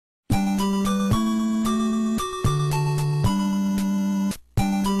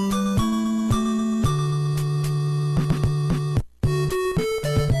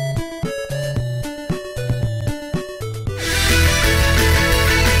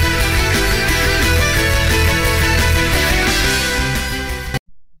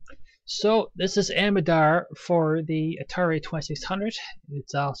So this is Amidar for the Atari 2600.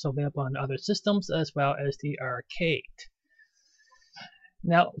 It's also available on other systems as well as the arcade.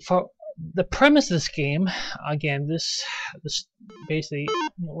 Now, for the premise of this game, again, this basically,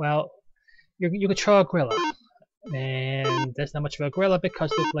 well, you control a gorilla, and that's not much of a gorilla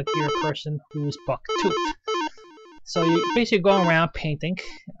because you look like you're a person who's buck-toothed. So you basically go around painting,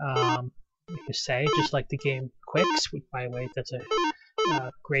 you could say, just like the game Quicks, which, by the way, that's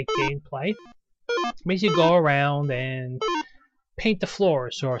a great gameplay. Basically, go around and paint the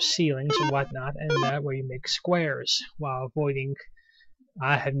floors or ceilings and whatnot, and that way you make squares while avoiding.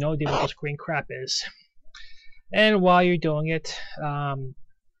 I have no idea what this green crap is. And while you're doing it,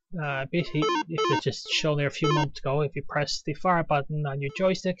 basically, it's just shown there a few moments ago. If you press the fire button on your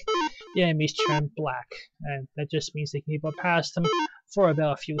joystick, the enemies turn black, and that just means they can go past them for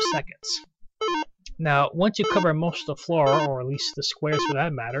about a few seconds. Now, once you cover most of the floor, or at least the squares for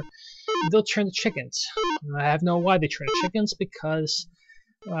that matter, they'll turn to chickens. I have no idea why they turn to chickens because,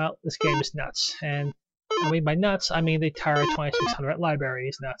 well, this game is nuts. And I mean by nuts, I mean the entire 2600 library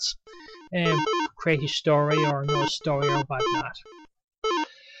is nuts. And crazy story or no story or whatnot.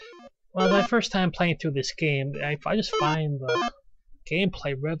 Well, my first time playing through this game, I just find the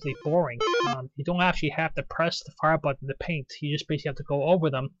gameplay really boring. You don't actually have to press the fire button to paint. You just basically have to go over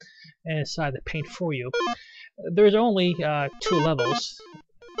them and decide to paint for you. There's only 2 levels,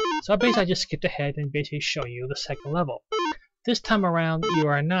 so basically I just skipped ahead and basically show you the second level. This time around, you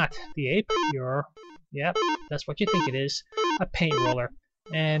are not the ape. You're, yep, that's what you think it is, a paint roller.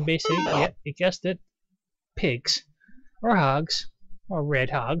 And basically, yep, you guessed it, pigs, or hogs, or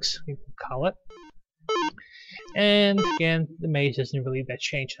red hogs, you can call it. And again, the maze doesn't really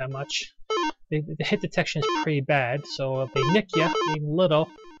change that much. The hit detection is pretty bad, so if they nick you even a little,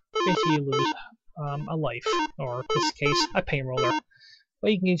 basically you lose a life, or in this case, a paint roller.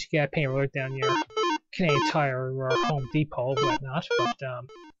 But you can just get a paint roller down your Canadian Tire or Home Depot or whatnot.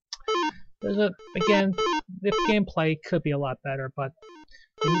 But again, the gameplay could be a lot better, but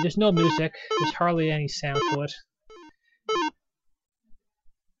there's no music, there's hardly any sound to it.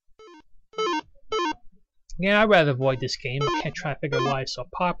 Yeah, I'd rather avoid this game. I can't try to figure out why it's so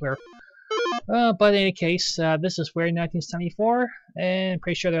popular. But in any case, this is Weird 1974, and I'm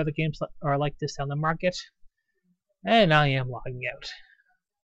pretty sure there are other games are like this on the market. And I am logging out.